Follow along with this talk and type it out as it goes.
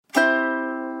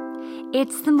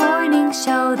It's the morning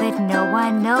show that no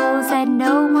one knows and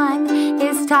no one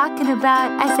is talking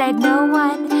about. I said no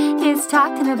one is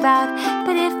talking about,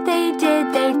 but if they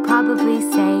did, they'd probably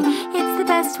say it's the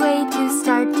best way to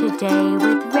start today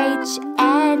with Rach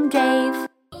and Dave.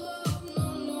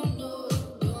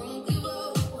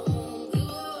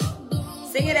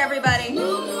 Sing it, everybody.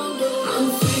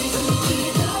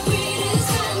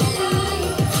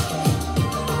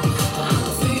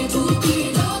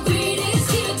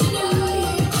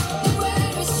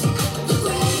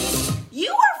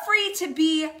 To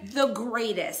be the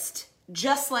greatest,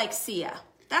 just like Sia.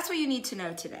 That's what you need to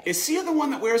know today. Is Sia the one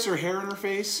that wears her hair in her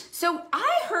face? So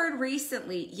I heard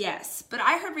recently, yes, but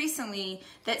I heard recently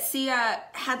that Sia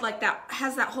had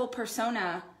has that whole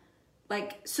persona,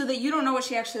 so that you don't know what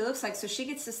she actually looks like, so she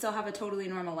gets to still have a totally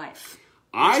normal life.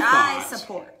 I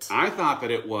support. I thought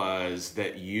that it was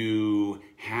that you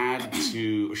had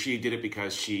to, she did it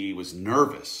because she was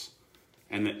nervous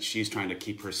and that she's trying to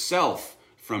keep herself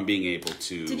from being able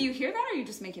to... Did you hear that, or are you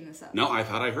just making this up? No, I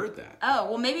thought I heard that. Oh,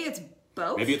 well, maybe it's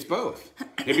both? Maybe it's both.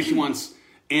 Maybe she wants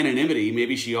anonymity.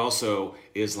 Maybe she also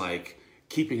is,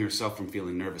 keeping herself from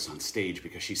feeling nervous on stage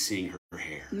because she's seeing her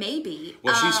hair. Maybe.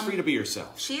 Well, she's free to be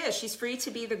herself. She is. She's free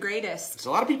to be the greatest. There's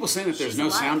a lot of people saying that there's no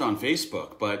sound on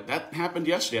Facebook, but that happened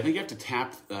yesterday. I think you have to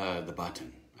tap the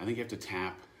button. I think you have to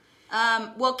tap...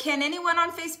 Well, can anyone on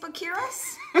Facebook hear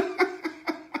us?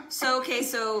 So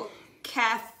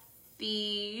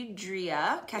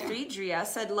Cathedria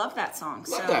said, love that song.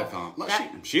 Love that song.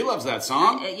 She loves that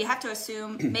song. You have to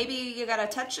assume, maybe you got to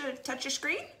touch your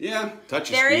screen? Yeah, touch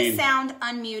your screen. There is sound,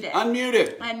 unmute it. Unmute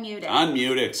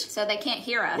it. So they can't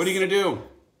hear us. What are you going to do?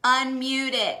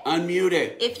 Unmute it. Unmute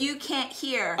it. If you can't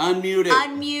hear, unmute it.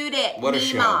 Unmute it. What a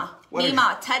show.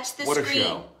 Mima, touch the screen. What a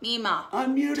show. Mima,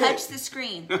 unmute it. Touch the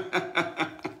screen.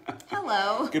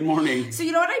 Hello. Good morning. So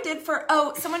you know what I did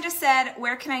someone just said,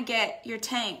 where can I get your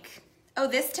tank? Oh,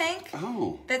 this tank?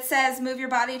 Oh. That says, move your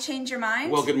body, change your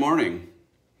mind? Well, good morning.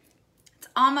 It's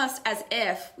almost as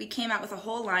if we came out with a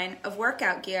whole line of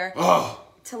workout gear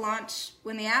to launch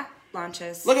when the app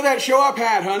launches. Look at that show up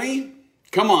hat, honey.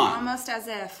 Come on. Almost as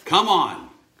if. Come on.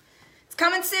 It's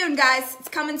coming soon, guys. It's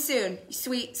coming soon. You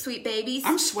sweet, sweet babies.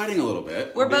 I'm sweating a little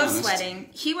bit. We're both sweating.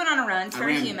 He went on a run. It's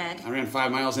very humid. I ran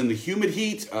 5 miles in the humid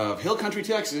heat of Hill Country,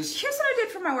 Texas. Here's what I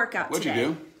did for my workout today. What'd you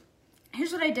do?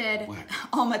 Here's what I did. What?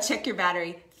 Alma, check your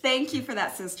battery. Thank you for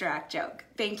that Sister Act joke.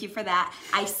 Thank you for that.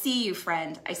 I see you,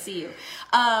 friend. I see you.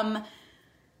 I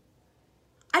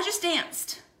just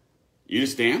danced. You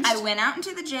just danced? I went out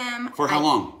into the gym. For how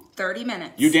long? 30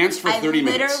 minutes. You danced for 30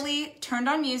 minutes? I literally turned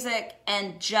on music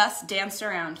and just danced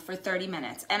around for 30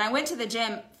 minutes. And I went to the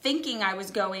gym thinking I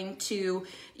was going to,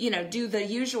 do the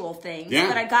usual things. Yeah.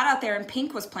 But I got out there and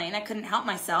Pink was playing. I couldn't help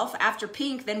myself. After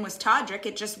Pink, then was Todrick.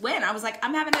 It just went. I was like,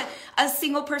 I'm having a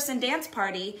single person dance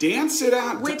party. Dance it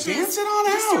out. Dance it on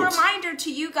out. Just a reminder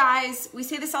to you guys. We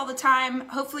say this all the time.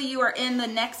 Hopefully you are in the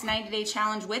next 90-day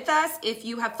challenge with us. If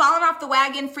you have fallen off the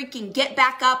wagon, freaking get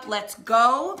back up. Let's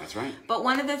go. That's right. But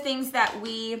one of the things that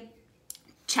we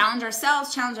challenge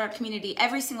ourselves, challenge our community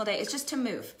every single day is just to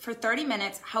move for 30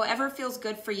 minutes, however feels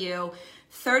good for you.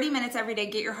 30 minutes every day,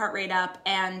 get your heart rate up,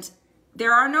 and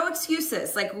there are no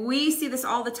excuses. We see this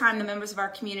all the time, the members of our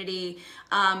community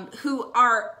who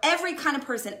are every kind of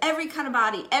person, every kind of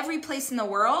body, every place in the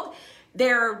world.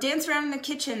 They're dancing around in the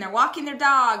kitchen, they're walking their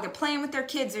dog, they're playing with their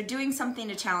kids, they're doing something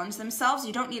to challenge themselves.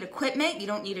 You don't need equipment, you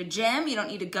don't need a gym, you don't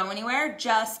need to go anywhere,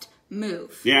 just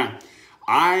move. Yeah.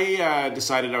 I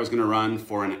decided I was going to run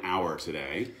for an hour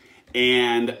today,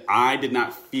 and I did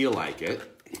not feel like it.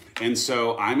 And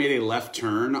so I made a left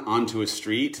turn onto a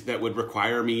street that would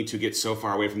require me to get so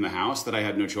far away from the house that I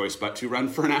had no choice but to run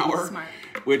for an hour. Smart.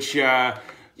 Which, you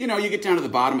get down to the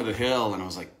bottom of the hill, and I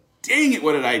was like, dang it,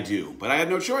 what did I do? But I had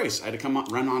no choice. I had to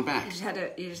run on back. You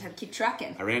just had to keep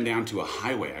trucking. I ran down to a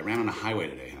highway. I ran on a highway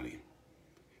today, honey.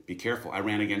 Be careful. I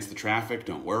ran against the traffic.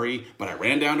 Don't worry. But I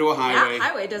ran down to a highway. That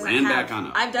highway doesn't ran have... back on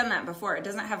up. I've done that before. It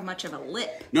doesn't have much of a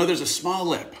lip. No, there's a small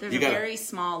lip. There's a very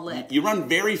small lip. You run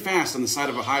very fast on the side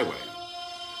of a highway.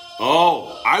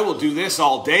 Oh, I will do this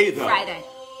all day, though. Friday.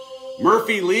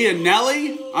 Murphy, Lee, and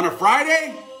Nelly on a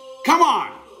Friday? Come on.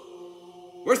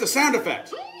 Where's the sound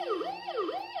effect?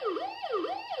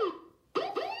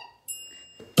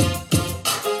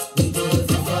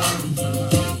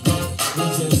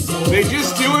 They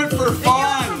just do it for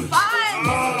fun.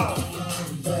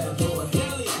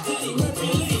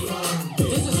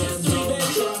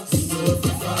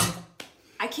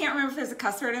 I can't remember if there's a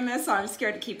cuss word in this, so I'm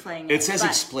scared to keep playing it. It says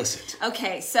explicit.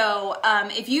 Okay, so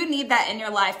if you need that in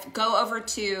your life, go over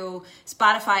to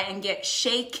Spotify and get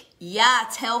Shake Ya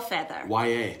Tail Feather.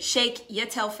 YA. Shake Ya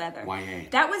Tail Feather. YA.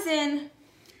 That was in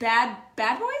Bad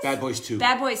Boys? Bad Boys 2.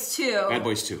 Bad Boys 2. Bad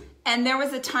Boys 2. And there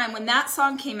was a time when that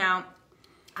song came out,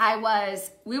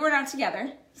 we were not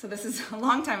together, so this is a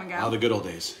long time ago. Oh, the good old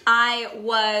days. I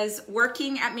was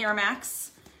working at Miramax.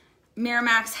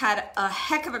 Miramax had a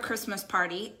heck of a Christmas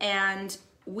party, and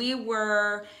we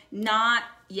were not,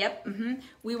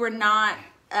 we were not,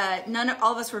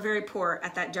 all of us were very poor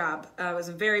at that job. It was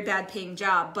a very bad paying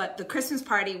job, but the Christmas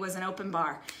party was an open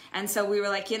bar. And so we were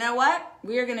like, you know what?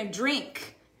 We are going to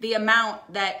drink the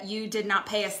amount that you did not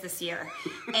pay us this year.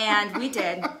 And we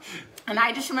did. And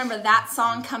I just remember that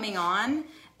song coming on.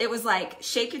 It was like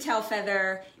Shake Your Tail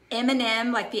Feather,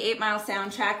 Eminem, like the 8 Mile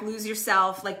soundtrack, Lose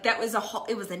Yourself. Like that was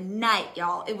it was a night,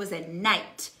 y'all. It was a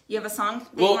night. You have a song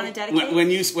that you want to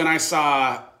dedicate? When I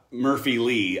saw Murphy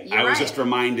Lee, I was just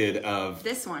reminded of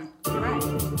this one. You're right.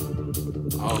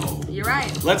 Oh. You're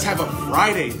right. Let's have a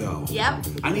Friday though. Yep.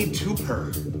 I need 2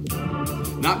 per.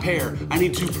 Not pair. I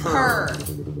need 2 per.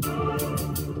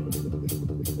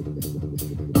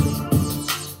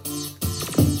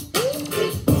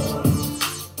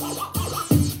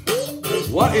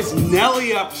 What is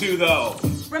Nelly up to, though?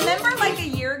 Remember like a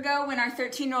year ago when our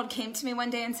 13-year-old came to me one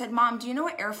day and said, Mom, do you know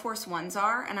what Air Force Ones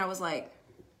are? And I was like,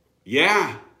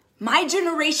 yeah. My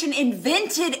generation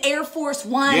invented Air Force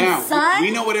Ones, yeah, son.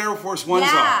 We know what Air Force Ones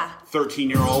are,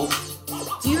 13-year-old.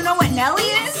 Do you know what Nelly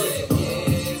is?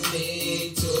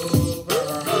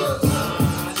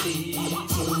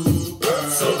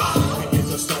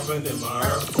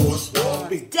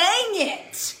 Dang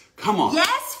it. Come on.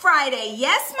 Yes, Friday.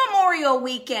 Yes, Memorial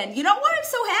Weekend. You know why I'm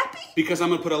so happy? Because I'm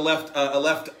going to put a left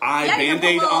eye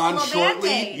Band-Aid on shortly.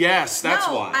 Band-Aid. Yes, that's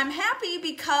why. I'm happy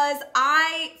because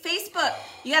Facebook,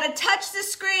 you got to touch the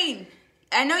screen.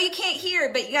 I know you can't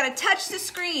hear, but you got to touch the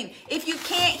screen. If you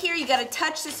can't hear, you got to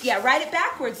touch this. Yeah, write it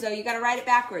backwards, though. You got to write it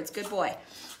backwards. Good boy.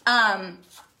 I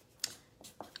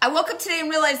woke up today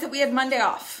and realized that we had Monday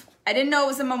off. I didn't know it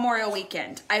was a Memorial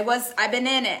Weekend. I've been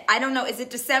in it. I don't know. Is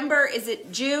it December? Is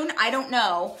it June? I don't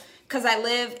know. Because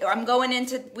I'm going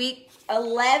into week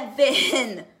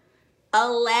 11.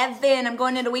 I'm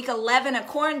going into week 11 of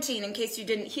quarantine in case you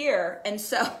didn't hear. And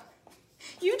so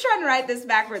you trying to write this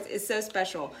backwards is so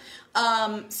special.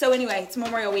 So anyway, it's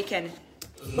Memorial Weekend.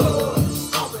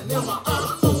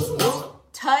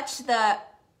 Touch the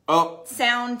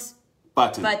sound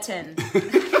button.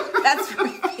 That's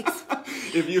right.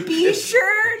 Be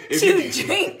sure to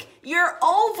drink your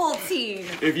Ovaltine.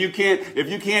 If you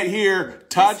can't hear,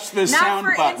 touch the sound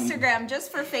button. Not for Instagram,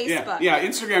 just for Facebook. Yeah,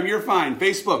 Instagram, you're fine.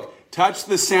 Facebook, touch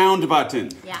the sound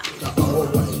button. Yeah.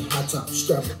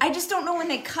 I just don't know when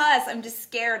they cuss. I'm just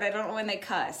scared. I don't know when they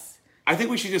cuss. I think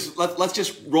we should let's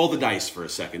just roll the dice for a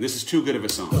second. This is too good of a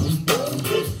song.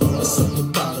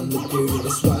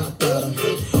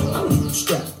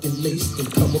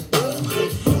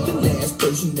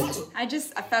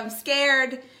 I'm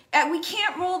scared. We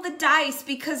can't roll the dice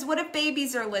because what if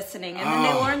babies are listening and then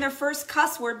they learn their first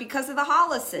cuss word because of the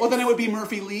Hollises? Well, then it would be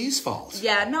Murphy Lee's fault.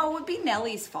 Yeah, no, it would be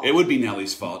Nelly's fault. It would be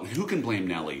Nelly's fault. Who can blame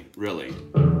Nelly, really?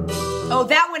 Oh,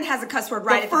 that one has a cuss word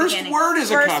right at the beginning. The first word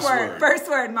is a cuss word. First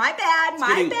word. My bad.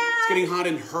 It's getting hot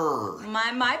in her.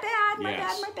 My bad. My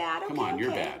bad. Come on,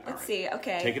 you're bad. Let's see.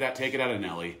 Okay. Take it out of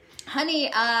Nelly.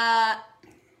 Honey,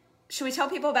 should we tell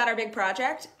people about our big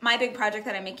project? My big project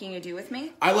that I'm making you do with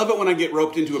me? I love it when I get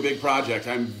roped into a big project.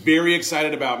 I'm very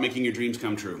excited about making your dreams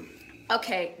come true.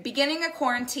 Okay, beginning of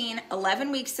quarantine,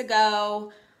 11 weeks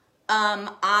ago,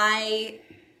 I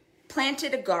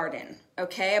planted a garden.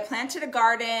 Okay, I planted a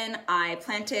garden. I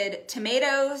planted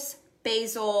tomatoes,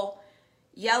 basil,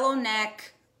 yellow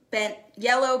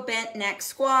bent neck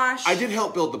squash. I did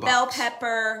help build the box. Bell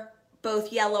pepper,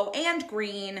 both yellow and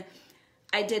green.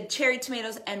 I did cherry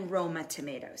tomatoes and Roma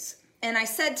tomatoes. And I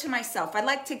said to myself,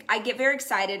 I get very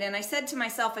excited. And I said to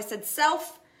myself,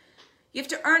 self, you have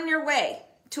to earn your way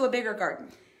to a bigger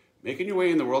garden. Making your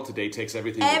way in the world today takes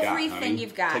everything you got. Everything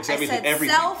you've got. Takes everything.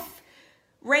 Self,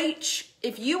 Rach,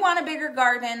 if you want a bigger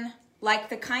garden, like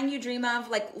the kind you dream of,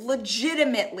 like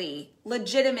legitimately,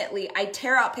 I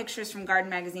tear out pictures from garden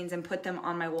magazines and put them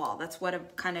on my wall. That's what a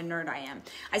kind of nerd I am.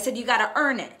 I said, you got to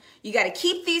earn it. You got to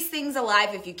keep these things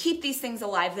alive. If you keep these things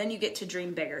alive, then you get to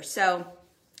dream bigger. So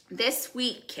this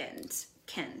weekend,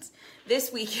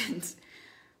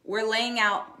 we're laying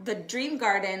out the dream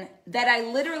garden that I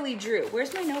literally drew.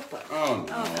 Where's my notebook? Oh,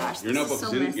 no. Oh, gosh. Your notebook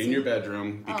is in your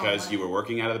bedroom because my. you were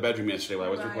working out of the bedroom yesterday while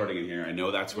I was recording in here. I know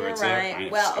that's where it's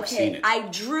at. I've seen it. I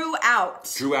drew out.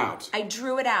 I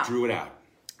drew it out. Drew it out.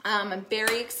 I'm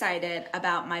very excited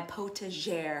about my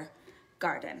potager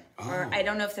garden. Or I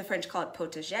don't know if the French call it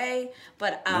potager,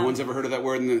 but no one's ever heard of that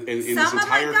word in this entire feed. Some of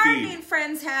my gardening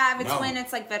friends have. It's when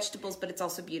it's like vegetables, but it's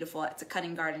also beautiful. It's a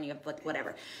cutting garden. You have like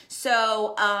whatever.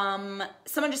 So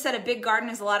someone just said a big garden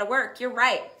is a lot of work. You're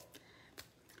right.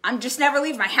 I'm just never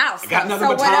leave my house. I got nothing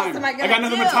but time. I got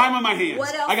nothing but time on my hands.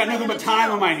 What else I got nothing but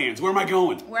time on my hands. Where am I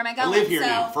going? Where am I going? I live here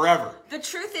now, forever. The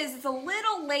truth is, it's a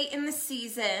little late in the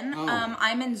season.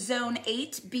 I'm in zone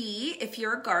 8B. If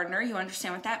you're a gardener, you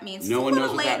understand what that means. No one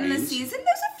knows what that means. It's a little late in the season.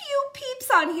 There's a few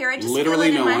peeps on here. I just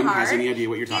literally feel it in my no one heart. has any idea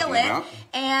what you're talking about.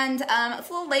 And it's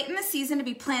a little late in the season to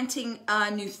be planting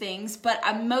new things, but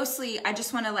I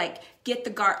just want to like get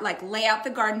the lay out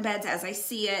the garden beds as I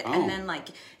see it, and then like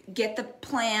get the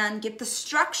plan, get the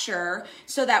structure,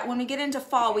 so that when we get into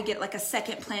fall, we get like a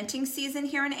second planting season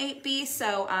here in 8B.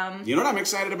 So you know what I'm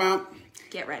excited about?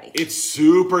 Get ready. It's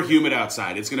super humid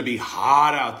outside. It's going to be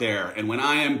hot out there. And when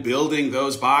I am building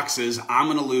those boxes, I'm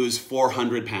going to lose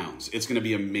 400 pounds. It's going to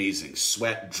be amazing.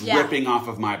 Sweat dripping off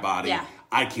of my body. Yeah.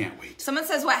 I can't wait. Someone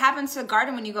says, what happens to the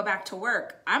garden when you go back to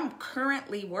work? I'm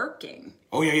currently working.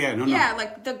 Oh, yeah. No. Yeah,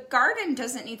 like the garden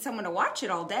doesn't need someone to watch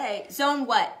it all day. Zone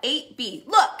what? 8B.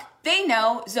 Look, they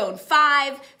know. Zone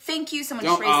 5. Thank you. Someone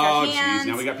just raised their hands.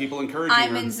 Now we got people encouraging her.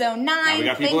 I'm in zone 9. Now we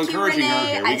got people encouraging her.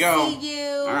 Here we go. I see you.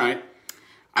 All right.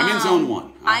 I'm in zone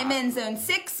 1. I'm in zone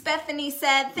 6, Bethany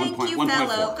said. Thank you, 1.4.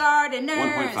 fellow gardeners.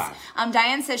 1.5.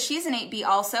 Diane says she's an 8B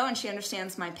also, and she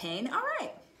understands my pain. All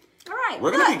right.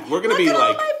 We're gonna be at like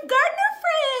all my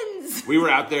gardener friends. We were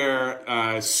out there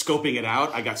scoping it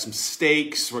out. I got some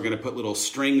stakes. We're gonna put little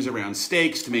strings around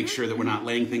stakes to make sure that we're not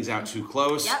laying things out too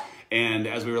close. Yep. And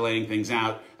as we were laying things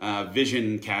out,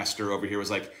 Vision Caster over here was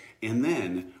like, and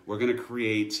then we're going to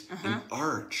create an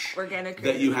arch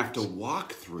that you have to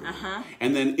walk through.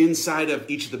 And then inside of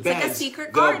each of the beds, like a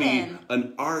secret there'll garden. be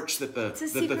an arch that the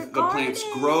plants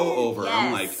grow over.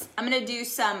 Yes. I'm going to do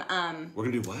some... we're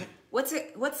going to do what?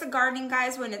 What's the gardening,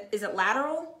 guys? Is it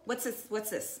lateral? What's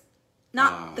this?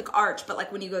 Not the arch, but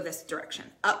like when you go this direction.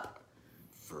 Up.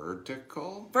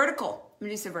 Vertical? Vertical. I'm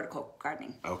going to do some vertical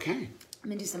gardening. Okay. I'm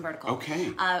going to do some vertical.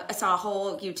 Okay. I saw a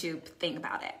whole YouTube thing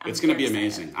about it. It's going to be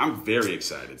amazing. I'm very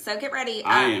excited. So get ready.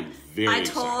 I am very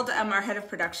excited. I told our head of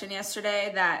production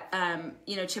yesterday that,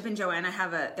 Chip and Joanna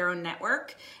have their own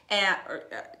network.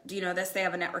 Do you know this? They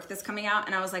have a network that's coming out.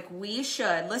 And I was like, we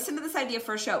should listen to this idea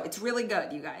for a show. It's really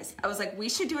good, you guys. I was like, we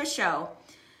should do a show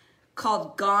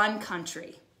called Gone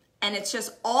Country. And it's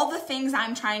just all the things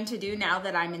I'm trying to do now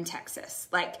that I'm in Texas.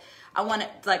 Like, I want to,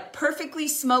 like, perfectly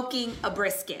smoking a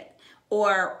brisket.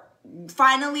 Or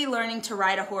finally learning to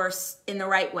ride a horse in the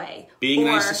right way. Being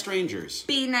nice to strangers.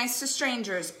 Being nice to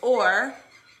strangers. Or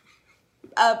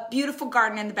a beautiful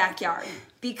garden in the backyard.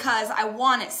 Because I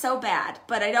want it so bad,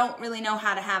 but I don't really know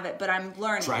how to have it, but I'm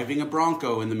learning. Driving a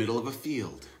Bronco in the middle of a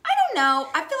field. I don't know.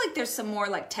 I feel like there's some more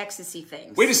like Texas-y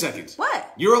things. Wait a second.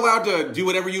 What? You're allowed to do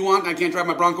whatever you want and I can't drive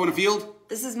my Bronco in a field?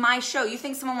 This is my show. You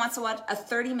think someone wants to watch a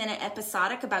 30-minute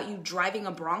episodic about you driving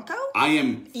a Bronco?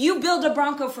 You build a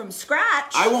Bronco from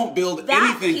scratch. I won't build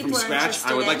anything from scratch.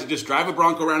 I would like to just drive a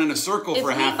Bronco around in a circle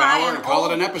for a half hour and call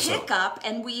it an episode. Pickup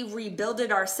and we rebuild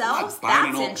it ourselves.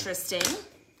 That's interesting.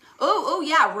 Oh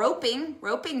yeah, roping.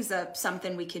 Roping's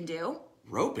something we can do.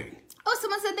 Roping? Oh,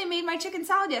 someone said they made my chicken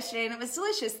salad yesterday and it was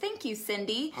delicious. Thank you,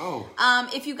 Cindy. Oh.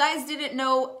 If you guys didn't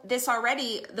know this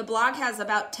already, the blog has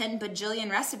about 10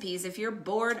 bajillion recipes. If you're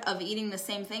bored of eating the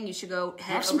same thing, you should go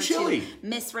head over to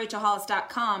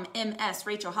MissRachelHollis.com,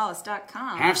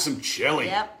 MSRachelHollis.com. Have some chili.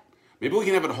 Yep. Maybe we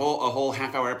can have a whole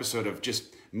half-hour episode of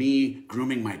just me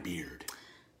grooming my beard.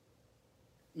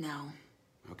 No.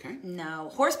 Okay. No.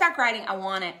 Horseback riding, I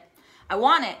want it. I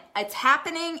want it. It's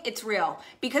happening. It's real.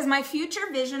 Because my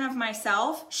future vision of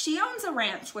myself, she owns a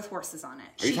ranch with horses on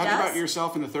it. Are you talking about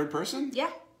yourself in the third person? Yeah.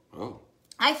 Oh.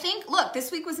 I think, look, this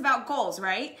week was about goals,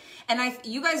 right? And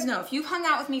you guys know, if you've hung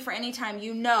out with me for any time,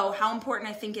 you know how important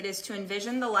I think it is to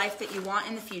envision the life that you want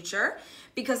in the future.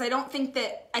 Because I think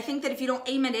that if you don't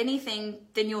aim at anything,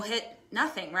 then you'll hit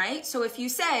nothing, right? So if you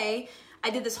say, I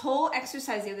did this whole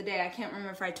exercise the other day, I can't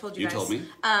remember if I told you guys. You told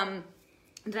me.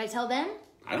 Did I tell them?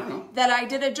 I don't know. That I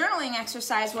did a journaling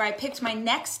exercise where I picked my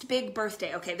next big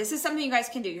birthday. Okay, this is something you guys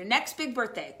can do. Your next big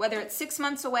birthday, whether it's 6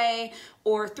 months away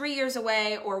or 3 years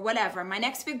away or whatever. My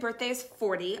next big birthday is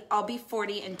 40. I'll be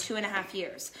 40 in 2.5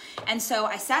 years. And so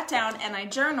I sat down and I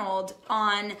journaled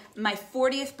on my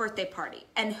 40th birthday party.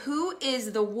 And who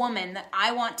is the woman that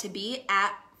I want to be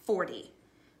at 40?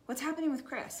 What's happening with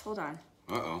Chris? Hold on.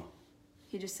 Uh-oh.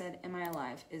 He just said, am I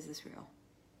alive? Is this real?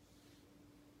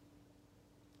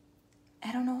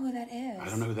 I don't know who that is. I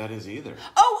don't know who that is either.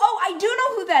 Oh, I do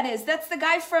know who that is. That's the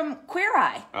guy from Queer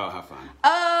Eye. Oh, how fun.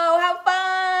 Oh,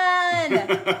 how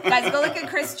fun. Guys, go look at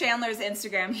Chris Chandler's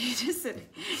Instagram. He just said,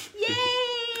 yay.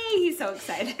 He's so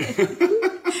excited.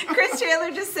 Chris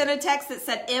Chandler just sent a text that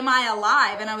said, am I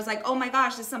alive? And I was like, oh my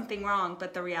gosh, there's something wrong.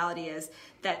 But the reality is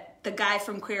that the guy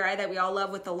from Queer Eye that we all love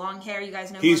with the long hair, you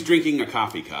guys know He's drinking a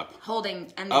coffee cup.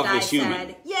 holding. And the of guy this human.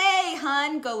 said, yay,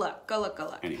 hun. Go look.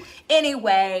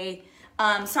 Anyway.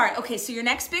 Sorry. Okay, so your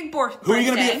next big birthday. Who are you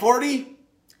going to be at 40?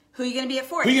 Who are you going to be at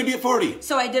 40? Who are you going to be at 40?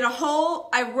 So I did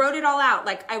I wrote it all out.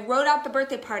 Like, I wrote out the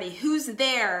birthday party. Who's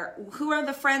there? Who are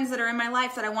the friends that are in my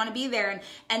life that I want to be there?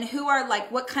 And who are,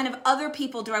 like, what kind of other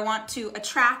people do I want to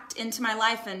attract into my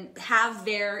life and have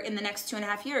there in the next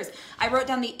 2.5 years? I wrote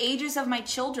down the ages of my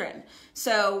children.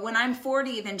 So when I'm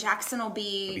 40, then Jackson will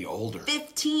be older.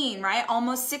 15, right?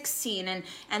 Almost 16.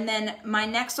 And then my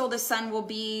next oldest son will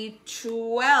be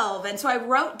 12. And so I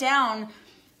wrote down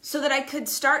so that I could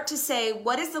start to say,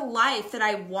 what is the life that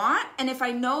I want? And if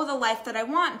I know the life that I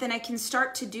want, then I can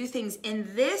start to do things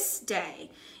in this day,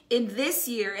 in this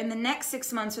year, in the next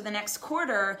 6 months or the next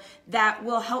quarter that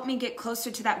will help me get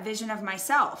closer to that vision of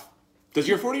myself. Does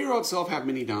your 40-year-old self have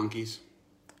mini donkeys?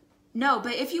 No,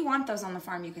 but if you want those on the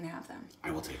farm, you can have them. I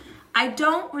will take them. I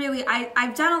don't really,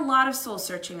 I've done a lot of soul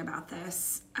searching about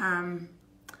this.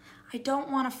 I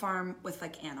don't want to farm with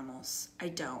like animals. I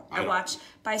don't.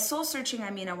 By soul searching,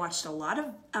 I mean, I watched a lot of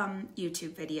YouTube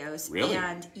videos. Really?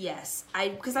 And yes,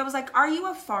 because I was like, are you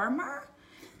a farmer?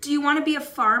 Do you want to be a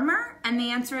farmer? And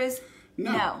the answer is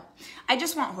no. I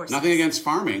just want horses. Nothing against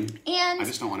farming. And I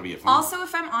just don't want to be a farmer. Also,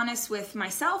 if I'm honest with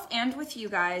myself and with you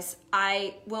guys,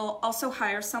 I will also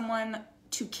hire someone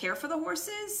to care for the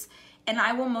horses. And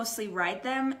I will mostly ride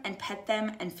them and pet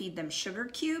them and feed them sugar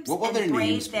cubes and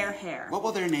braid their hair. What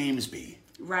will their names be?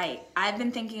 Right. I've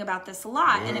been thinking about this a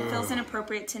lot, and it feels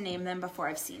inappropriate to name them before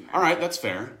I've seen them. All right, that's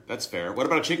fair. That's fair. What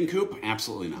about a chicken coop?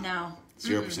 Absolutely not. No.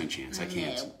 0% chance. I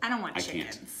can't. No, I don't want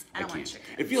chickens. Can't. I don't want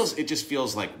chickens. It just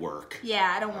feels like work.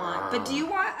 Yeah, I don't want. But do you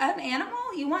want an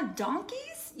animal? You want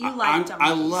donkeys? You like donkeys.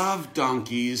 I love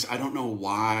donkeys. I don't know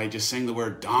why. Just saying the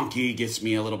word donkey gets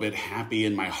me a little bit happy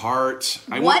in my heart.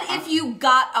 What if you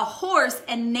got a horse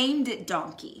and named it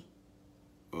Donkey?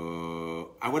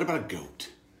 What about a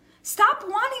goat? Stop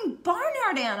wanting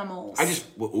barnyard animals.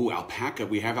 Alpaca.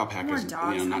 We have alpacas. More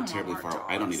dogs. Not terribly far. Dogs.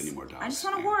 I don't need any more dogs. I just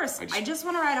want a horse. I just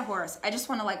want to ride a horse. I just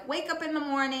want to like wake up in the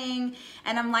morning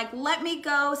and I'm like, let me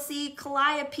go see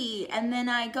Calliope, and then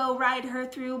I go ride her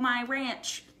through my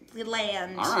ranch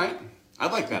land. All right.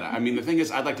 I'd like that. I mean, the thing is,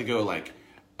 I'd like to go like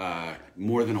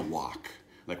more than a walk.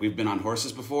 Like we've been on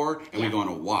horses before and we go on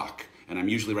a walk. And I'm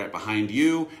usually right behind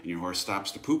you, and your horse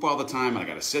stops to poop all the time, and I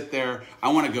got to sit there. I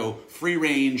want to go free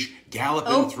range,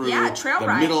 galloping through trail the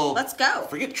ride. middle. Let's go.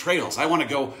 Forget trails. I want to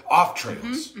go off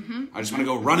trails. I just want to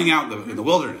go running out in the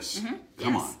wilderness.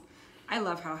 Come on. I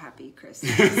love how happy Chris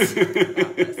is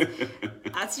about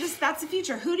this. That's the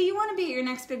future. Who do you want to be at your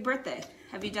next big birthday?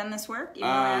 Have you done this work? You know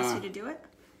I asked you to do it?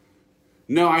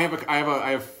 No, I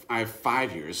have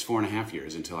 5 years, 4.5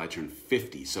 years until I turn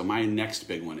 50. So my next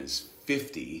big one is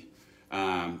 50.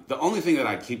 The only thing that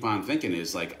I keep on thinking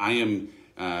is like I am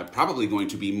probably going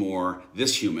to be more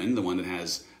this human, the one that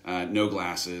has no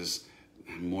glasses,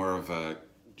 more of a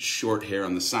short hair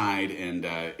on the side, and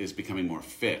is becoming more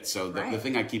fit. So the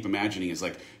thing I keep imagining is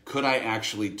like, could I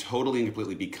actually totally and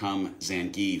completely become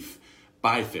Zangief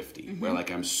by 50, where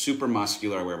like I'm super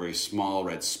muscular, I wear a very small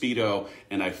red Speedo,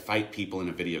 and I fight people in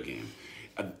a video game.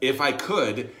 If I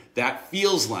could, that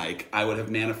feels like I would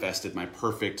have manifested my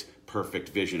perfect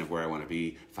vision of where I want to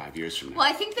be 5 years from now. Well,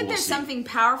 I think that there's something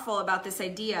powerful about this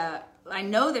idea. I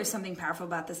know there's something powerful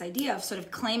about this idea of sort of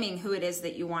claiming who it is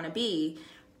that you want to be,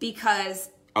 because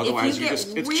otherwise if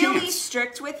you get really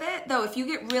strict with it, though, if you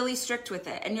get really strict with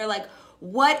it and you're like,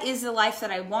 what is the life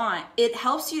that I want? It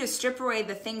helps you to strip away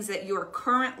the things that you're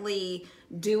currently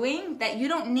doing that you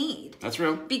don't need. That's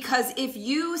real. Because if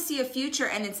you see a future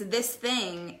and it's this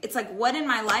thing, it's like, what in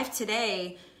my life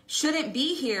today shouldn't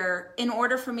be here in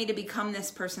order for me to become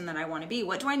this person that I want to be?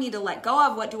 What do I need to let go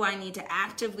of? What do I need to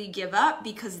actively give up?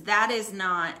 Because that is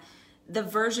not the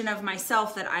version of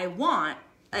myself that I want.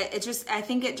 I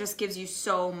think it just gives you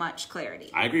so much clarity.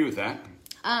 I agree with that.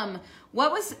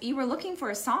 You were looking for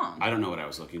a song? I don't know what I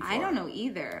was looking for. I don't know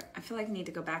either. I feel like I need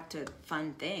to go back to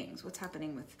fun things. What's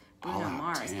happening with Bruno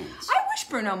Mars? Dance. I wish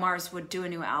Bruno Mars would do a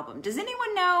new album. Does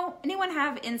anyone know? Anyone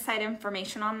have inside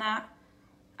information on that?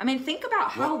 I mean, think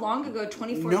about how long ago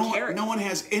 24 Karat. No one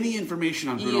has any information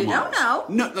on Bruno Mars. You don't know.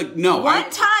 No. One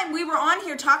time we were on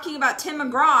here talking about Tim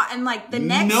McGraw, and like the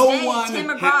next day, Tim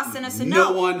McGraw sent us a note.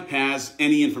 No one has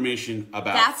any information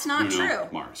about That's not Bruno true.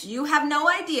 Mars. You have no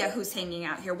idea who's hanging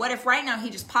out here. What if right now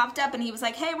he just popped up and he was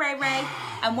like, "Hey, Ray Ray,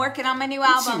 I'm working on my new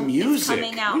album. Some music. It's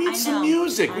coming out. We need some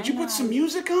music. Would you put some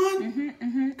music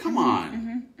on? Come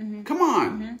on. Come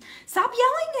on. Stop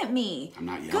yelling at me. I'm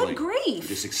not yelling. Good grief. I'm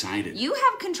just excited. You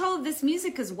have control of this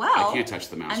music as well. I can't touch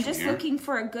the mouse I'm just from here. looking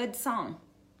for a good song.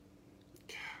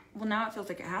 Well, now it feels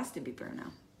like it has to be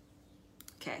Bruno.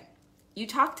 Okay. You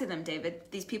talk to them, David.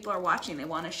 These people are watching. They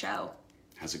want a show.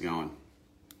 How's it going?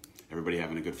 Everybody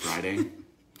having a good Friday?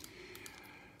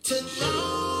 This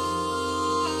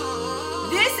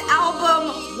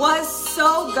album was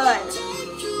so good.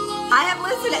 I have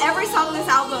listened to every song on this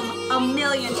album a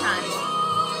million times.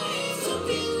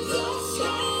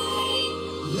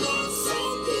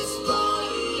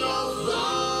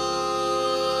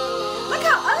 Look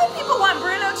how other people want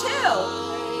Bruno too.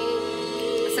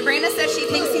 Sabrina says she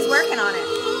thinks he's working on it.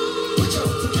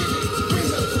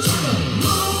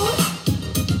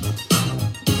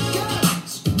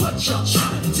 What y'all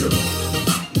trying to do?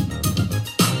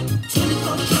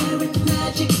 24 karat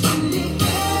magic in the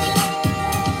air.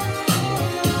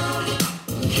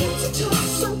 Hits it to us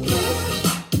so clear.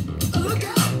 Look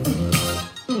out.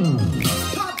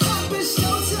 Pop is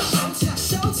showtime.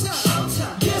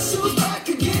 Guess who's back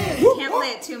again? Can't play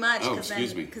it too much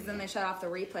excuse me. because then they shut off the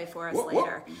replay for us Whoop,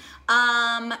 later.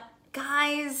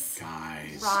 Guys.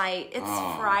 Right, it's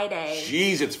Friday.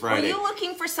 Jeez, it's Friday. Were you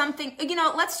looking for something? We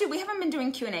haven't been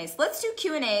doing Q&As. Let's do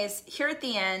Q&As here at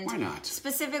the end. Why not?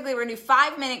 Specifically, we're going to do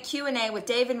 5-minute Q&A with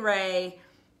Dave and Ray.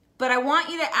 But I want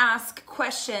you to ask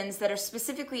questions that are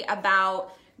specifically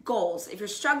about goals. If you're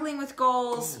struggling with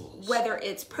goals. Whether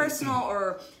it's personal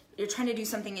or you're trying to do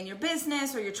something in your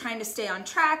business, or you're trying to stay on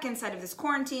track inside of this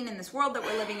quarantine in this world that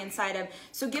we're living inside of.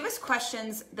 So give us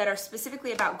questions that are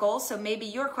specifically about goals. So maybe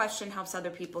your question helps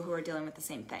other people who are dealing with the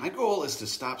same thing. My goal is to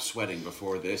stop sweating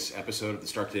before this episode of the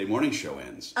Start Today Morning Show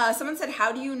ends. Someone said,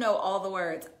 how do you know all the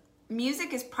words?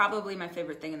 Music is probably my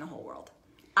favorite thing in the whole world.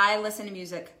 I listen to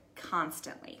music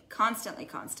constantly.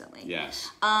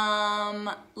 Yes.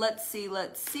 Let's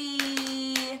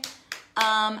see.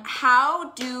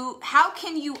 How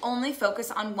can you only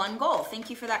focus on one goal? Thank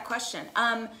you for that question.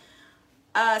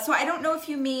 So I don't know if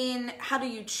you mean how do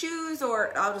you choose,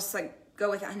 or I'll just go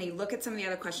with it, honey. Look at some of the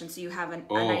other questions so you have an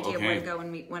idea of where to go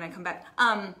when I come back.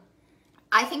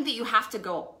 I think that you have to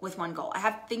go with one goal.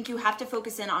 think you have to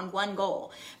focus in on one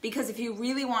goal, because if you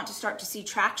really want to start to see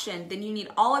traction, then you need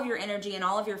all of your energy and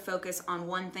all of your focus on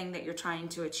one thing that you're trying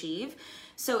to achieve.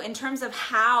 So in terms of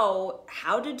how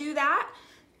to do that,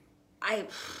 I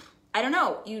don't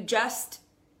know.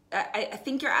 I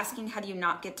think you're asking, how do you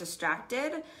not get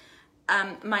distracted?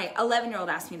 My 11-year-old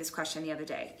asked me this question the other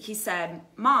day. He said,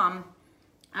 Mom,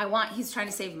 he's trying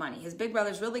to save money. His big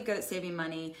brother's really good at saving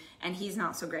money, and he's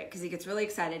not so great because he gets really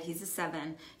excited. He's a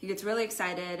 7. He gets really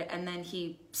excited, and then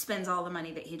he spends all the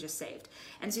money that he just saved.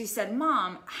 And so he said,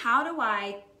 Mom, how do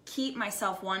I keep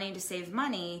myself wanting to save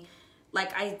money?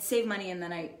 Like, I save money and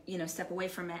then I, step away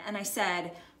from it. And I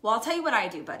said, well, I'll tell you what I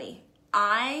do, buddy.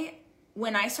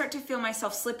 When I start to feel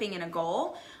myself slipping in a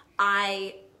goal,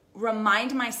 I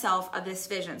remind myself of this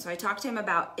vision. So I talked to him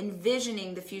about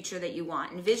envisioning the future that you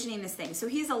want, envisioning this thing. So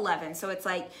he's 11. So it's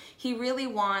like he really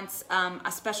wants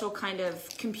a special kind of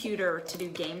computer to do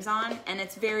games on, and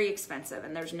it's very expensive,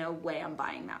 and there's no way I'm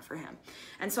buying that for him.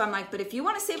 And so I'm like, but if you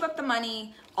want to save up the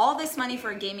money, all this money for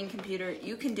a gaming computer,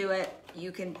 you can do it.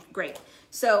 Great.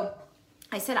 So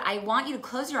I said, I want you to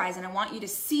close your eyes and I want you to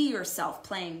see yourself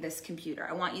playing this computer.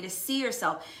 I want you to see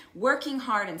yourself working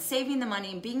hard and saving the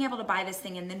money and being able to buy this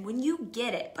thing. And then when you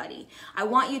get it, buddy, I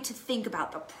want you to think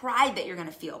about the pride that you're going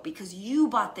to feel because you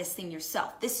bought this thing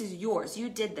yourself. This is yours. You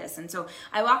did this. And so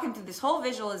I walk him through this whole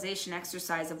visualization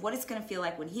exercise of what it's going to feel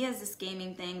like when he has this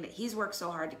gaming thing that he's worked so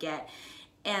hard to get.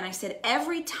 And I said,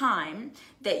 every time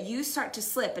that you start to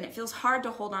slip and it feels hard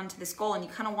to hold on to this goal and you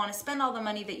kind of want to spend all the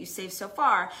money that you saved so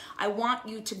far, I want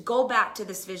you to go back to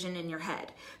this vision in your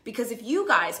head. Because if you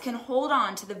guys can hold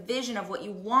on to the vision of what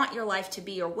you want your life to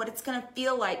be or what it's going to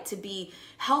feel like to be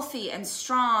healthy and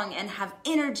strong and have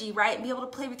energy, right? And be able to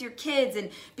play with your kids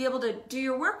and be able to do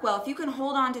your work well. If you can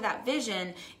hold on to that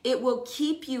vision, it will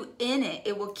keep you in it.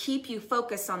 It will keep you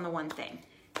focused on the one thing.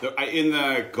 In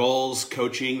the goals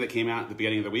coaching that came out at the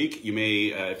beginning of the week, you may,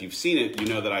 if you've seen it, you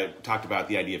know that I talked about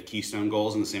the idea of keystone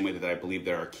goals in the same way that I believe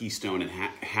there are keystone and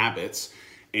habits.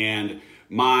 And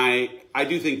I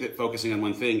do think that focusing on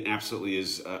one thing absolutely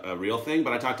is a real thing,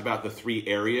 but I talked about the 3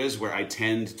 areas where I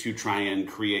tend to try and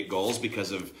create goals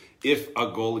because of if a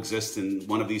goal exists in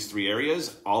one of these 3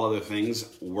 areas, all other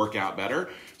things work out better.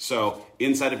 So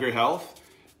inside of your health,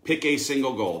 pick a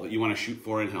single goal that you want to shoot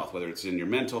for in health, whether it's in your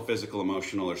mental, physical,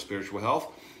 emotional, or spiritual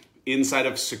health. Inside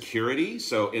of security,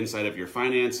 so inside of your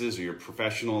finances or your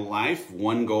professional life,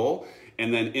 one goal.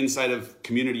 And then inside of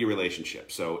community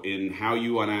relationships, so in how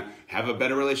you want to have a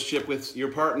better relationship with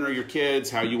your partner, your kids,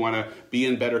 how you want to be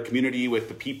in better community with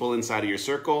the people inside of your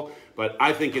circle. But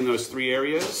I think in those 3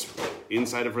 areas,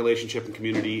 inside of relationship and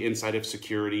community, inside of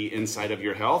security, inside of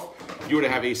your health, if you were to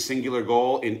have a singular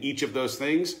goal in each of those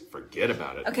things, forget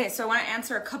about it. Okay, so I want to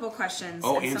answer a couple questions.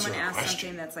 Oh, and answer someone a asked question.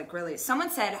 something that's like really.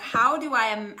 Someone said, how do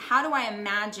I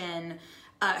imagine?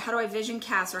 How do I vision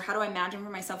cast, or how do I imagine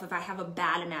for myself if I have a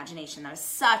bad imagination? That is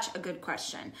such a good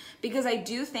question, because I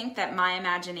do think that my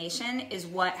imagination is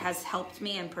what has helped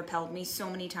me and propelled me so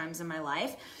many times in my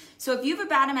life. So if you have a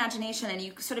bad imagination and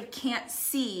you sort of can't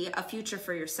see a future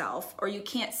for yourself, or you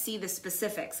can't see the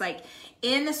specifics, like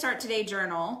in the Start Today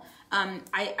journal,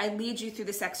 I lead you through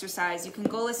this exercise. You can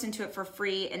go listen to it for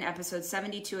free in episode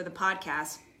 72 of the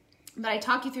podcast. But I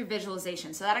talk you through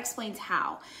visualization, so that explains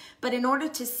how. But in order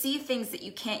to see things that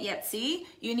you can't yet see,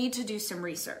 you need to do some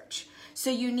research. So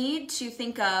you need to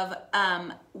think of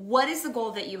what is the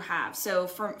goal that you have. So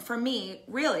for me,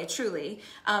 really, truly,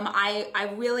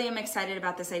 I really am excited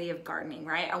about this idea of gardening,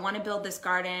 right? I want to build this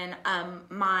garden.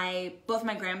 Both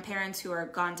my grandparents who are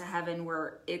gone to heaven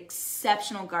were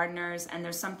exceptional gardeners, and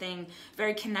there's something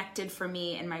very connected for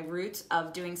me in my roots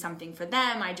of doing something for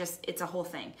them. It's a whole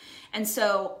thing. And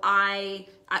so I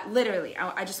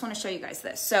just want to show you guys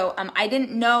this. So I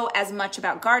didn't know as much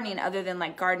about gardening other than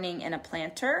like gardening in a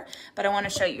planter, but I want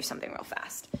to show you something real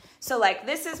fast. So like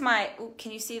this is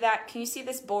can you see that? Can you see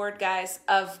this board, guys?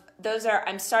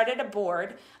 I started a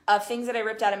board of things that I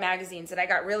ripped out of magazines that I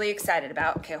got really excited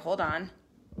about. Okay, hold on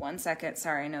 1 second.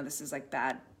 Sorry, I know this is like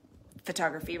bad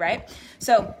photography, right?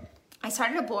 So I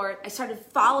started a board. I started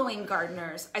following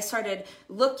gardeners. I started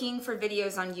looking for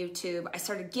videos on YouTube. I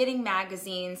started getting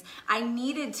magazines. I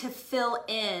needed to fill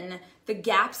in the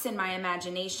gaps in my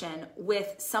imagination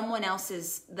with someone else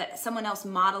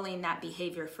modeling that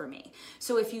behavior for me.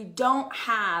 So if you don't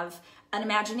have an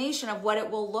imagination of what it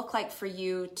will look like for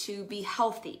you to be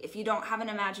healthy, if you don't have an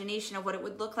imagination of what it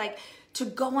would look like to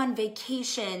go on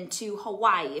vacation to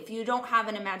Hawaii, if you don't have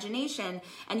an imagination,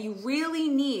 and you really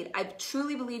need, I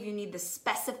truly believe you need the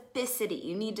specificity.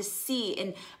 You need to see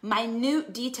in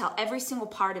minute detail every single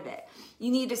part of it.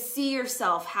 You need to see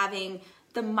yourself having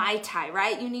the Mai Tai,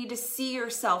 right? You need to see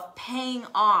yourself paying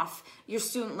off your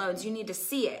student loans. You need to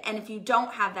see it. And if you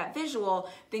don't have that visual,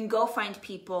 then go find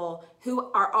people who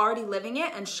are already living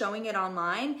it and showing it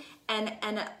online,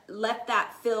 and let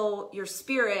that fill your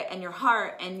spirit and your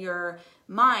heart and your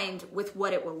mind with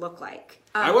what it will look like.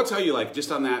 I will tell you, like,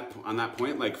 just on that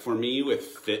point, like for me with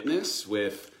fitness,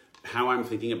 with how I'm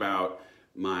thinking about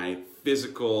my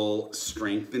physical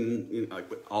strength and like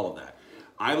all of that,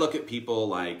 I look at people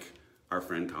like our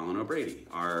friend Colin O'Brady,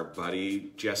 our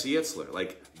buddy Jesse Itzler.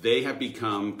 Like, they have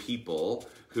become people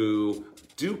who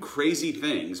do crazy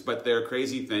things, but their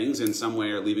crazy things in some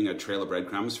way are leaving a trail of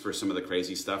breadcrumbs for some of the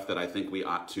crazy stuff that I think we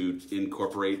ought to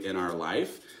incorporate in our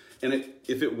life. And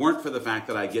if it weren't for the fact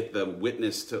that I get the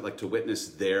witness to witness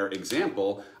their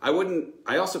example, I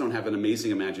also don't have an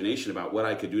amazing imagination about what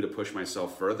I could do to push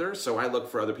myself further. So I look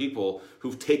for other people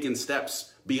who've taken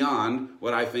steps beyond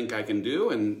what I think I can do.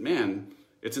 And man,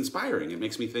 it's inspiring. It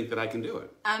makes me think that I can do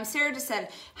it. Sarah just said,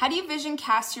 how do you vision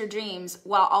cast your dreams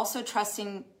while also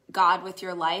trusting God with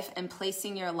your life and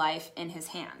placing your life in his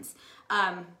hands?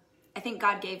 I think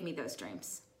God gave me those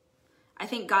dreams. I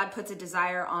think God puts a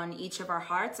desire on each of our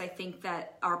hearts. I think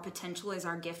that our potential is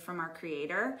our gift from our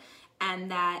Creator, and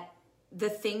that the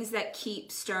things that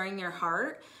keep stirring your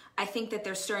heart, I think that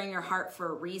they're stirring your heart for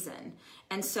a reason.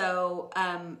 And so,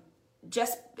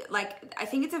 just like, I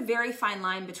think it's a very fine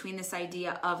line between this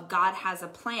idea of God has a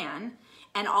plan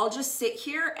and I'll just sit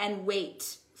here and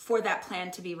wait for that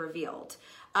plan to be revealed.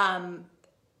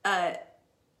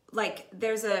 Like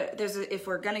there's a, if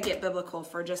we're going to get biblical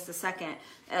for just a second,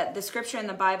 the scripture in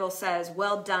the Bible says,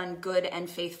 well done, good and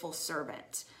faithful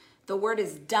servant. The word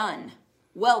is done.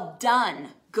 Well done,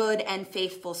 good and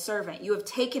faithful servant. You have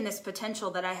taken this potential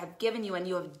that I have given you and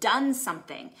you have done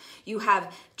something. You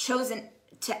have chosen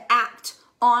to act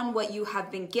on what you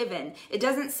have been given. It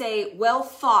doesn't say, well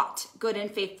thought, good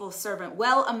and faithful servant,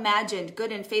 well imagined,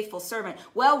 good and faithful servant,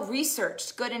 well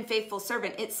researched, good and faithful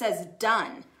servant. It says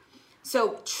done.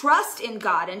 So trust in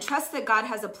God and trust that God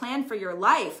has a plan for your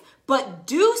life, but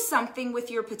do something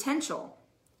with your potential.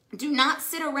 Do not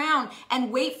sit around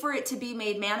and wait for it to be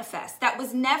made manifest. That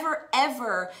was never,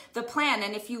 ever the plan.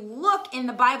 And if you look in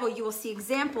the Bible, you will see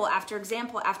example after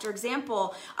example after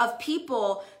example of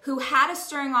people who had a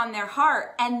stirring on their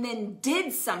heart and then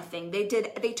did something.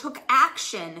 They took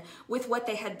action with what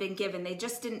they had been given. They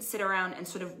just didn't sit around and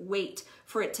sort of wait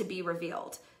for it to be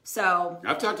revealed. So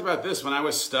I've talked about this when I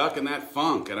was stuck in that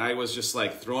funk and I was just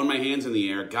like throwing my hands in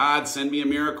the air. God, send me a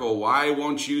miracle. Why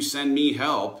won't you send me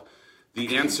help?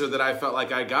 The answer that I felt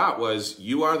like I got was,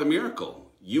 you are the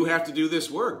miracle. You have to do this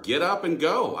work. Get up and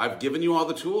go. I've given you all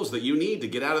the tools that you need to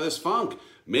get out of this funk.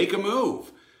 Make a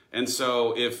move. And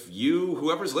so if you,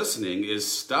 whoever's listening, is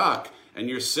stuck and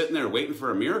you're sitting there waiting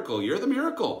for a miracle, you're the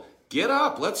miracle. Get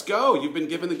up. Let's go. You've been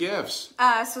given the gifts.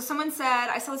 So someone said,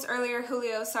 I saw this earlier,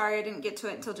 Julio, sorry I didn't get to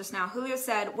it until just now. Julio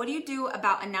said, what do you do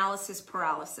about analysis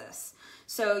paralysis?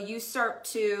 So you start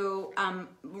to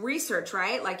research,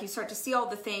 right? Like you start to see all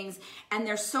the things and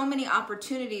there's so many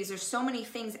opportunities. There's so many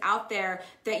things out there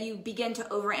that you begin to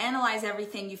overanalyze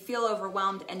everything. You feel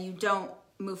overwhelmed and you don't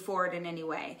move forward in any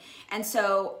way. And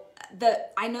so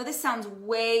I know this sounds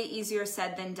way easier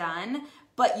said than done,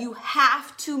 but you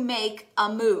have to make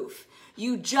a move.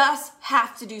 You just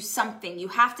have to do something. You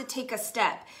have to take a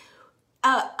step.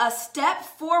 A step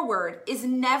forward is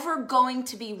never going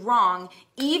to be wrong,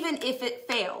 even if it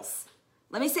fails.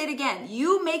 Let me say it again.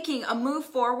 You making a move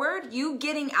forward, you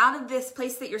getting out of this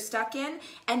place that you're stuck in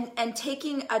and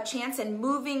taking a chance and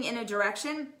moving in a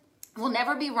direction will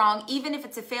never be wrong, even if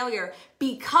it's a failure,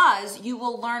 because you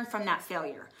will learn from that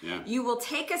failure. Yeah. You will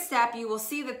take a step, you will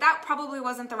see that that probably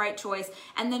wasn't the right choice,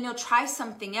 and then you'll try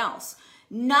something else.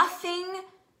 Nothing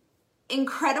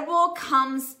incredible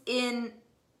comes in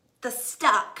the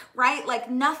stuck, right?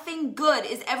 Like nothing good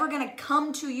is ever going to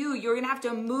come to you. You're going to have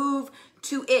to move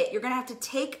to it. You're going to have to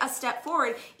take a step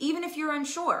forward, even if you're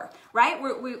unsure, right?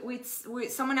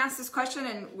 Someone asked this question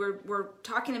and we're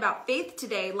talking about faith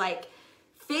today. Like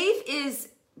faith is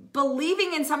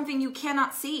believing in something you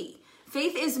cannot see.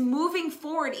 Faith is moving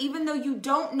forward, even though you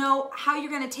don't know how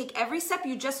you're going to take every step.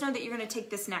 You just know that you're going to take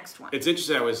this next one. It's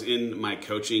interesting. I was in my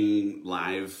coaching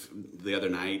live the other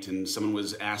night and someone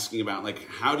was asking about like,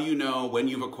 how do you know when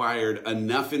you've acquired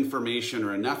enough information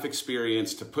or enough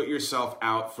experience to put yourself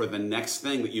out for the next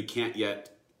thing that you can't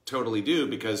yet totally do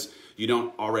because you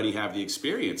don't already have the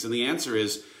experience? And the answer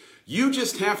is, you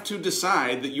just have to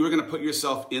decide that you are going to put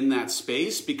yourself in that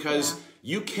space because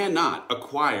you cannot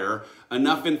acquire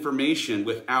enough information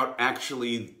without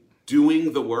actually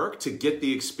doing the work to get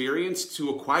the experience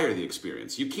to acquire the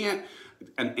experience. You can't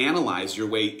analyze your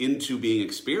way into being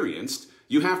experienced.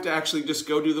 You have to actually just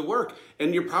go do the work.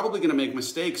 And you're probably going to make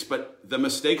mistakes, but the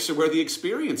mistakes are where the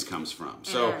experience comes from.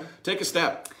 So take a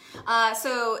step.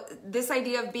 So this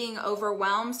idea of being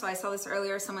overwhelmed. So I saw this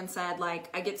earlier. Someone said like,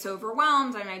 I get so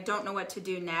overwhelmed and I don't know what to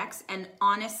do next. And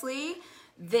honestly,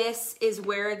 this is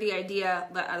where the idea,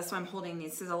 that's why I'm holding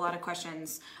these. There's a lot of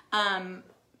questions.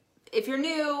 If you're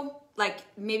new, like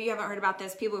maybe you haven't heard about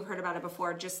this, people have heard about it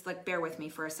before, just like bear with me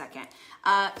for a second.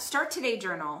 Start Today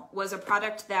Journal was a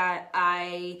product that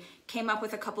I came up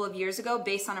with a couple of years ago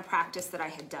based on a practice that I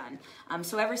had done.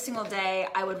 So every single day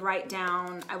I would write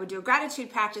down, I would do a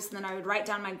gratitude practice and then I would write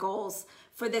down my goals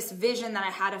for this vision that I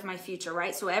had of my future,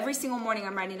 right? So every single morning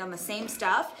I'm writing down the same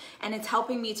stuff and it's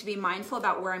helping me to be mindful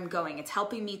about where I'm going. It's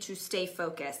helping me to stay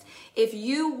focused. If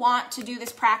you want to do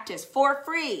this practice for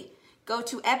free, go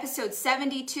to episode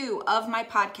 72 of my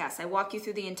podcast. I walk you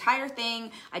through the entire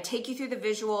thing. I take you through the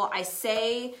visual. I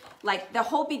say, like, the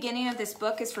whole beginning of this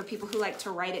book is for people who like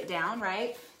to write it down,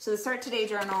 right? So the Start Today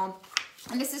Journal,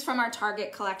 and this is from our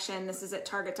Target collection. This is at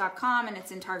Target.com and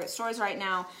it's in Target stores right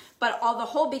now. But the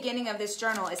whole beginning of this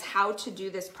journal is how to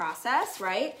do this process,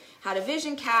 right? How to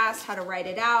vision cast, how to write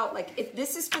it out. Like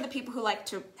this is for the people who like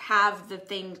to have the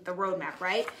roadmap,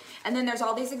 right? And then there's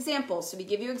all these examples. So we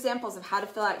give you examples of how to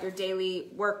fill out your daily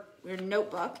work, your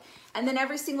notebook. And then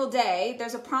every single day,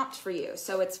 there's a prompt for you.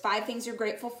 So it's 5 things you're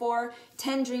grateful for,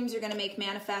 10 dreams you're gonna make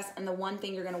manifest, and the 1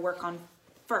 thing you're gonna work on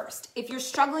first. If you're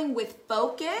struggling with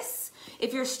focus,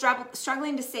 if you're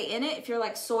struggling to stay in it, if you're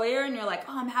like Sawyer and you're like,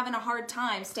 oh, I'm having a hard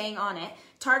time staying on it,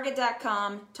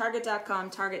 Target.com,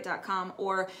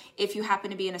 or if you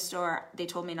happen to be in a store, they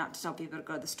told me not to tell people to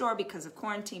go to the store because of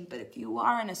quarantine, but if you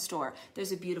are in a store,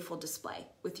 there's a beautiful display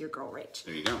with your Girl Rach.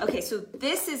 There you go. Okay, so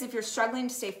this is if you're struggling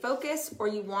to stay focused or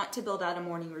you want to build out a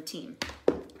morning routine.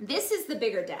 This is the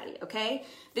bigger daddy, okay?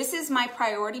 This is my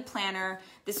priority planner.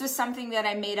 This was something that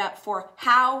I made up for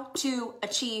how to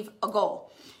achieve a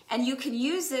goal. And you can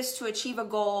use this to achieve a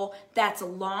goal that's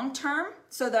long-term.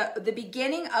 So the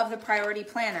beginning of the priority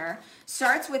planner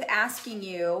starts with asking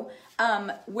you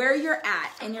where you're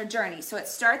at in your journey. So it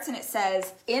starts and it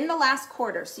says, in the last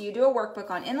quarter, so you do a workbook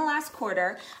on, in the last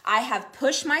quarter, I have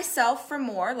pushed myself for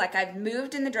more, like I've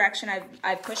moved in the direction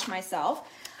I've pushed myself.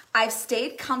 I've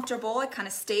stayed comfortable, I kind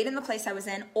of stayed in the place I was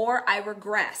in, or I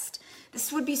regressed.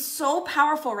 This would be so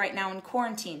powerful right now in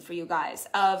quarantine for you guys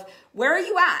of where are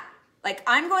you at? Like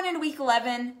I'm going into week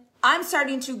 11, I'm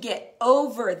starting to get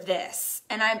over this.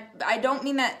 And I don't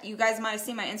mean that you guys might have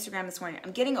seen my Instagram this morning.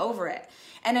 I'm getting over it.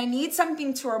 And I need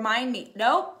something to remind me,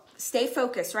 nope, stay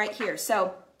focused right here.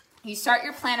 So you start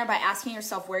your planner by asking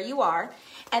yourself where you are.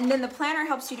 And then the planner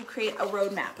helps you to create a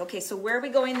roadmap. Okay, so where are we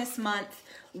going this month?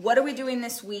 What are we doing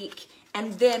this week?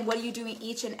 And then what are you doing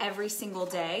each and every single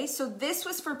day? So this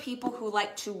was for people who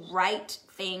like to write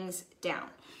things down.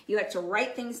 You like to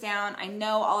write things down. I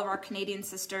know all of our Canadian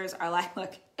sisters are like,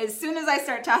 look, as soon as I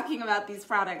start talking about these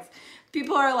products,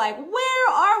 people are like,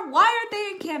 why aren't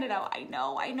they in Canada? I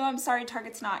know, I'm sorry,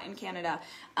 Target's not in Canada.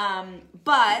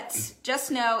 But just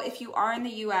know if you are in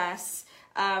the US,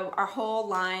 our whole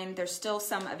line, there's still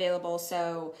some available.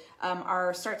 So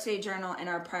our Start Today journal and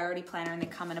our priority planner, and they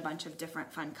come in a bunch of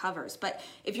different fun covers. But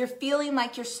if you're feeling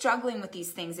like you're struggling with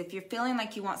these things, if you're feeling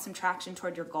like you want some traction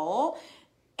toward your goal,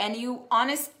 and you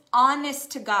honest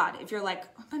to God, if you're like,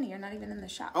 oh, honey, you're not even in the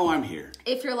shop. Oh, I'm here.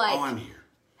 If you're like, oh, I'm here.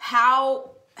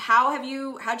 How'd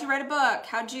you write a book?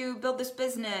 How'd you build this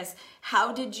business?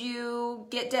 How did you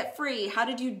get debt free? How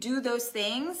did you do those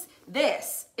things?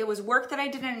 It was work that I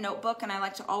did in a notebook, and I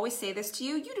like to always say this to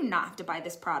you. You do not have to buy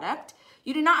this product.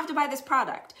 You do not have to buy this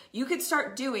product. You could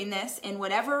start doing this in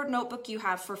whatever notebook you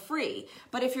have for free.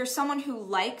 But if you're someone who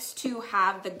likes to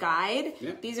have the guide,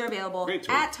 these are available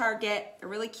at Target. They're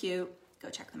really cute. Go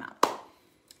check them out.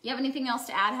 You have anything else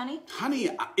to add, honey? Honey,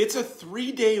 it's a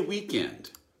 3-day weekend.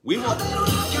 We will.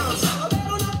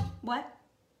 What?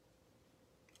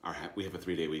 We have a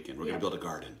 3-day weekend. We're going to build a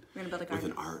garden. We're going to build a garden.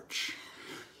 With an arch.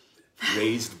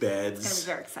 Raised beds. It's going to be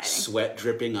very exciting. Sweat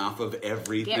dripping off of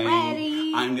everything. Get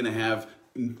ready. I'm going to have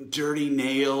dirty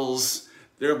nails.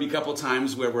 There'll be a couple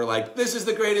times where we're like, this is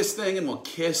the greatest thing, and we'll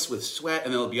kiss with sweat.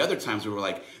 And there'll be other times where we're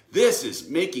like, this is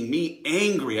making me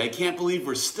angry. I can't believe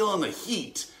we're still in the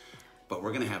heat. But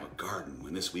we're going to have a garden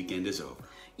when this weekend is over.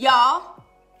 Y'all,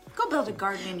 go build a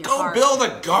garden in your heart. Go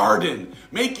build a garden.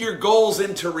 Make your goals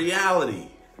into reality.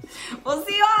 We'll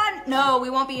see you on... No, we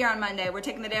won't be here on Monday. We're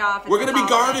taking the day off. We're going to be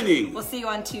gardening. We'll see you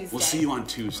on Tuesday. We'll see you on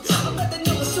Tuesday.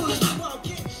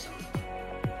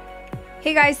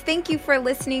 Hey guys, thank you for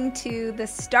listening to the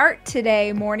Start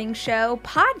Today Morning Show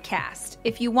podcast.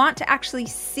 If you want to actually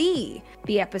see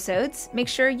the episodes, make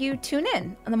sure you tune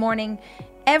in the morning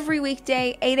every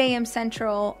weekday, 8 a.m.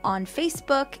 Central on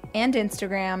Facebook and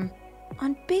Instagram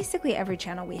on basically every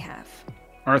channel we have.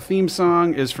 Our theme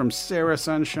song is from Sarah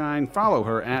Sunshine. Follow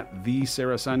her at The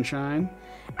Sarah Sunshine.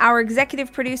 Our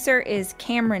executive producer is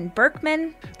Cameron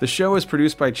Berkman. The show is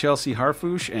produced by Chelsea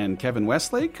Harfouche and Kevin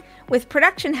Westlake, with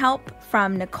production help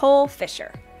from Nicole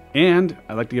Fisher. And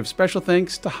I'd like to give special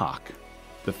thanks to Hawk,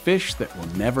 the fish that will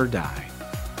never die.